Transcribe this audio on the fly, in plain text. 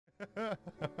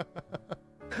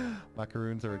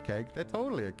Macaroons are a cake. They're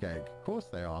totally a cake. Of course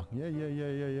they are.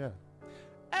 Yeah.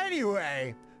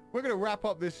 Anyway, we're going to wrap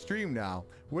up this stream now.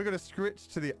 We're going to switch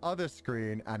to the other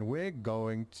screen and we're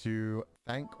going to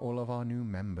thank all of our new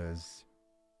members.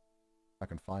 If I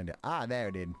can find it. Ah, there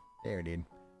it is. There it is.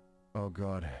 Oh,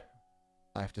 God.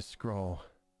 I have to scroll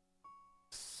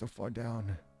so far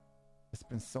down. It's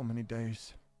been so many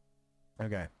days.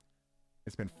 Okay.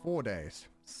 It's been 4 days.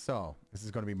 So, this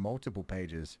is going to be multiple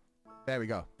pages. There we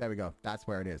go. There we go. That's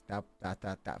where it is. That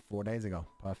 4 days ago.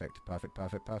 Perfect.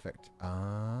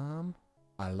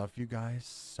 I love you guys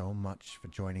so much for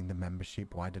joining the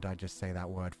membership. Why did I just say that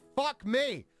word? Fuck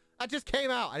me! That just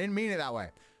came out. I didn't mean it that way.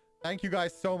 Thank you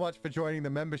guys so much for joining the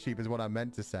membership is what I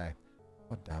meant to say.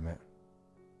 God damn it.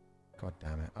 God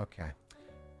damn it. Okay.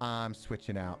 I'm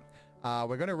switching out.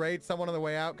 We're going to raid someone on the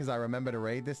way out because I remember to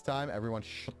raid this time. Everyone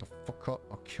shut the fuck up.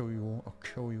 I'll kill you all. I'll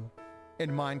kill you.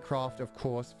 In Minecraft, of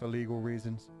course, for legal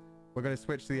reasons. We're going to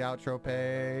switch to the outro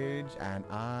page and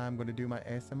I'm going to do my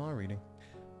ASMR reading.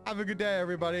 Have a good day,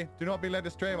 everybody. Do not be led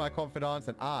astray, my confidants,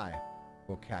 and I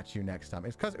will catch you next time.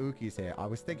 It's because Uki's here. I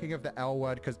was thinking of the L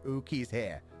word because Uki's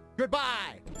here.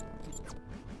 Goodbye!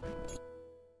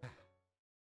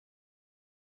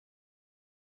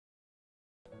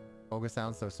 Olga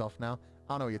sounds so soft now.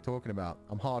 I don't know what you're talking about.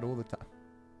 I'm hard all the time.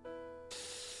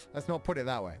 Let's not put it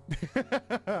that way.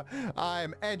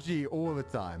 I'm edgy all the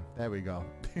time. There we go.